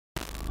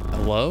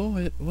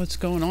Hello? What's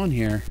going on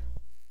here?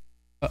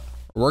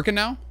 Working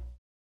now?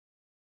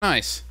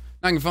 Nice.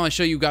 Now I can finally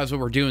show you guys what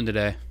we're doing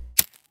today.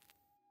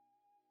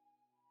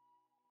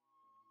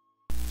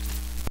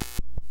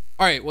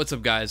 Alright, what's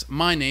up guys?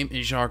 My name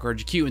is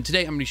JacQ, and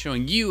today I'm going to be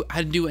showing you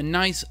how to do a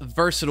nice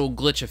versatile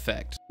glitch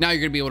effect. Now you're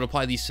going to be able to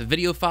apply these to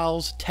video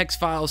files, text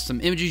files, some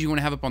images you want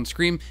to have up on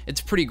screen.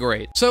 It's pretty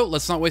great. So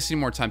let's not waste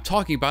any more time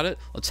talking about it.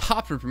 Let's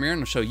hop into Premiere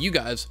and I'll show you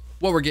guys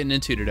what we're getting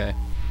into today.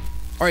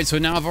 Alright, so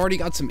now I've already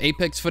got some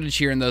Apex footage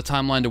here in the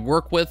timeline to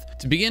work with.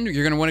 To begin,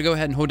 you're going to want to go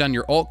ahead and hold down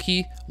your Alt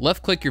key,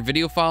 left click your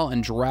video file,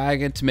 and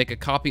drag it to make a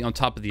copy on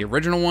top of the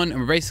original one. And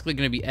we're basically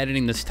going to be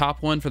editing this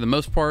top one for the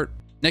most part.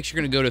 Next,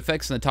 you're going to go to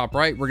effects in the top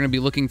right. We're going to be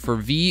looking for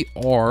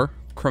VR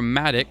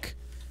chromatic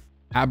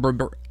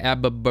aberrations.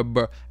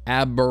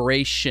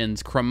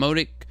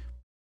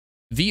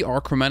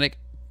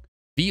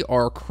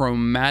 VR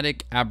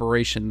chromatic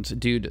aberrations.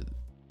 Dude,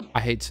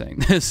 I hate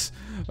saying this.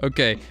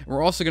 Okay,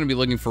 we're also going to be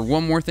looking for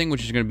one more thing,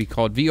 which is going to be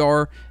called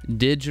VR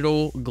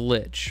digital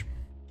glitch.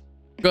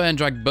 Go ahead and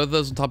drag both of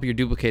those on top of your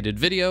duplicated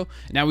video.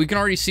 Now we can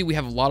already see we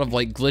have a lot of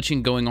like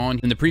glitching going on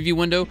in the preview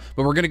window,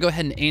 but we're going to go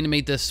ahead and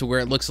animate this to where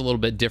it looks a little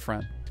bit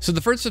different. So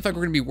the first effect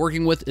we're going to be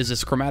working with is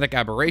this chromatic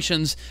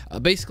aberrations.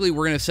 Basically,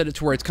 we're going to set it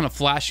to where it's kind of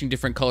flashing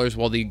different colors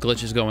while the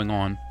glitch is going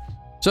on.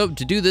 So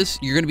to do this,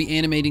 you're going to be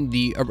animating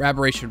the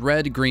aberration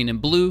red, green,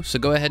 and blue. So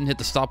go ahead and hit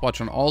the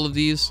stopwatch on all of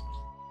these.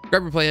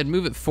 Grab your playhead,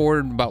 move it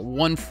forward about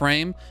 1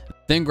 frame,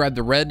 then grab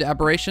the red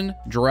aberration,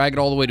 drag it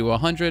all the way to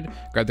 100,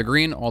 grab the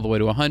green all the way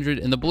to 100,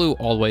 and the blue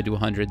all the way to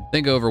 100.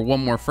 Then go over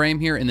 1 more frame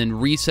here, and then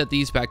reset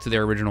these back to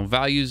their original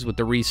values with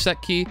the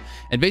reset key.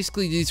 And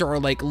basically, these are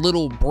like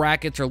little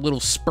brackets or little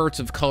spurts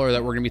of color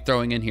that we're going to be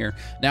throwing in here.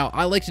 Now,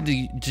 I like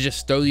to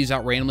just throw these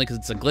out randomly because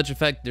it's a glitch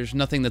effect. There's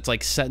nothing that's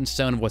like set in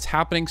stone of what's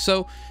happening.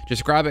 So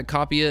just grab it,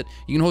 copy it.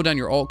 You can hold down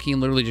your Alt key and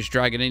literally just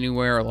drag it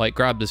anywhere. Or like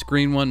grab this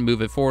green one,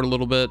 move it forward a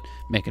little bit,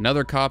 make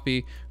another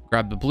copy.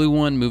 Grab the blue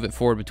one, move it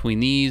forward between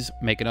these,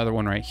 make another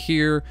one right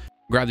here,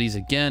 grab these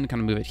again, kind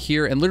of move it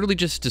here, and literally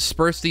just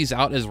disperse these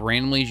out as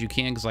randomly as you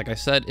can, because like I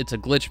said, it's a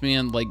glitch,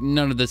 man. Like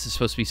none of this is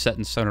supposed to be set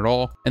in stone at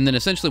all. And then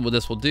essentially what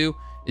this will do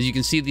is you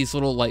can see these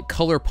little like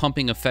color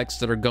pumping effects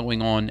that are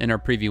going on in our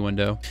preview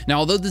window. Now,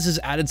 although this has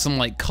added some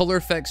like color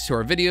effects to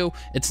our video,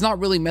 it's not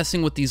really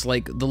messing with these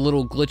like the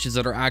little glitches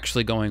that are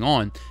actually going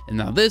on. And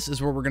now this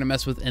is what we're going to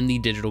mess with in the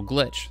digital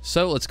glitch.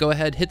 So let's go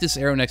ahead, hit this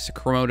arrow next to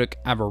chromatic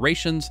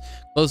aberrations,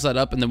 close that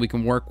up, and then we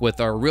can work with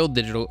our real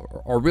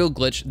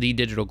glitch, the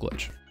digital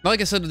glitch. Now,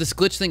 like I said, this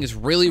glitch thing is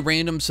really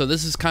random, so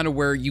this is kind of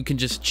where you can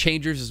just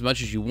change yours as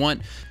much as you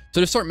want. So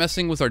to start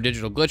messing with our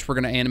digital glitch, we're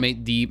going to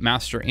animate the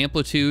master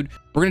amplitude.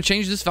 We're going to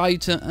change this value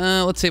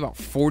to, let's say about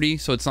 40,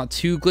 so it's not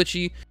too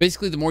glitchy.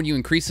 Basically, the more you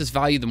increase this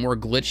value, the more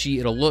glitchy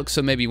it'll look.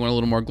 So maybe you want a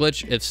little more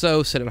glitch. If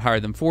so, set it higher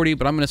than 40,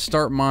 but I'm going to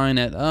start mine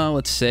at,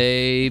 let's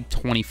say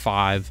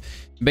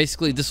 25.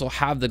 Basically, this will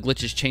have the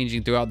glitches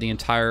changing throughout the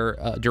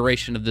entire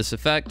duration of this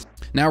effect.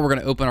 Now we're going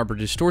to open up our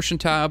distortion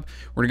tab.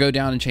 We're going to go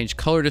down and change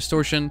color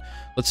distortion.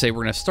 Let's say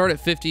we're going to start at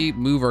 50,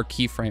 move our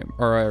keyframe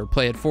or our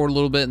playhead forward a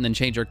little bit, and then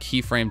change our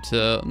keyframe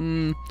to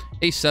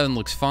A7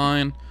 looks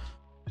fine.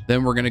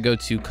 Then we're going to go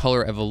to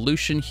color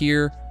evolution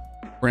here.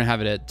 We're going to have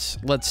it at,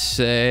 let's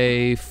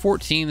say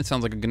 14. That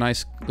sounds like a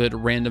nice, good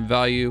random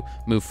value.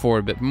 Move forward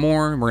a bit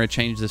more. We're going to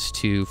change this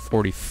to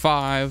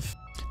 45.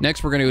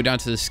 Next, we're going to go down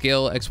to the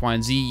scale X, Y,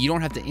 and Z. You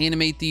don't have to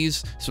animate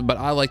these, but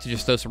I like to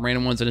just throw some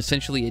random ones, and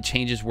essentially it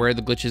changes where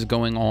the glitch is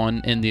going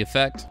on in the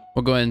effect.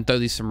 We'll go ahead and throw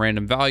these some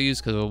random values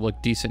because it'll look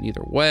decent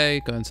either way.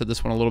 Go ahead and set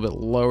this one a little bit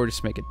lower just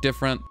to make it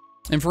different.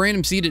 And for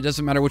random seed, it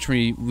doesn't matter which one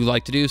we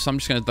like to do, so I'm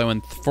just going to throw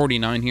in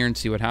 49 here and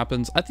see what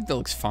happens. I think that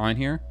looks fine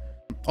here.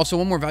 Also,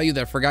 one more value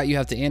that I forgot you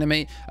have to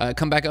animate.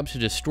 Come back up to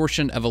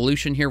distortion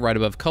evolution here, right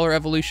above color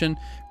evolution.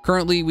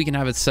 Currently, we can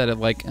have it set at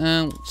like,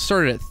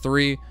 start it at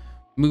 3.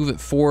 Move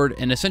it forward,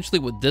 and essentially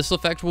what this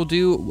effect will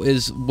do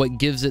is what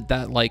gives it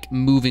that like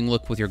moving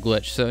look with your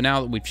glitch. So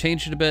now that we've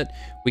changed it a bit,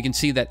 we can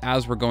see that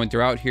as we're going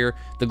throughout here,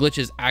 the glitch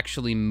is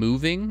actually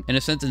moving in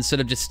a sense, instead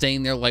of just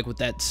staying there like with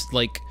that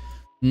like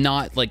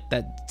not like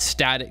that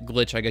static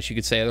glitch, I guess you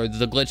could say, or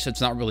the glitch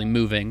that's not really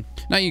moving.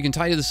 Now you can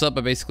tidy this up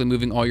by basically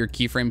moving all your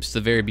keyframes to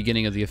the very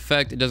beginning of the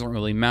effect. It doesn't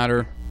really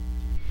matter.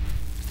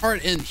 All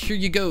right, and here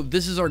you go.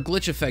 This is our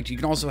glitch effect. You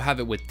can also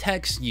have it with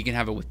text. You can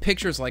have it with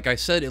pictures. Like I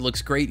said, it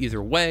looks great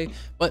either way,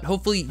 but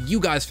hopefully you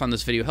guys found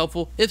this video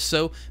helpful. If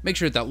so, make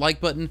sure to hit that like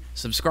button,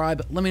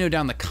 subscribe. Let me know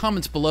down in the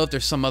comments below if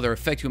there's some other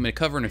effect you want me to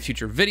cover in a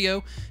future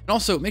video. And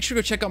also, make sure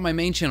to go check out my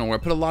main channel where I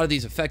put a lot of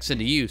these effects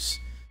into use.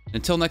 And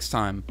until next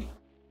time,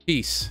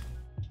 peace.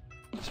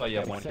 That's why you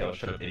have one kill,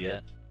 shut up,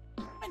 idiot.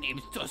 My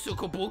name's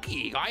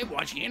Tosukabuki. I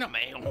watch anime.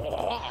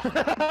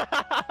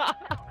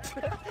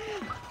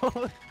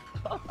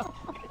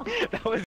 That was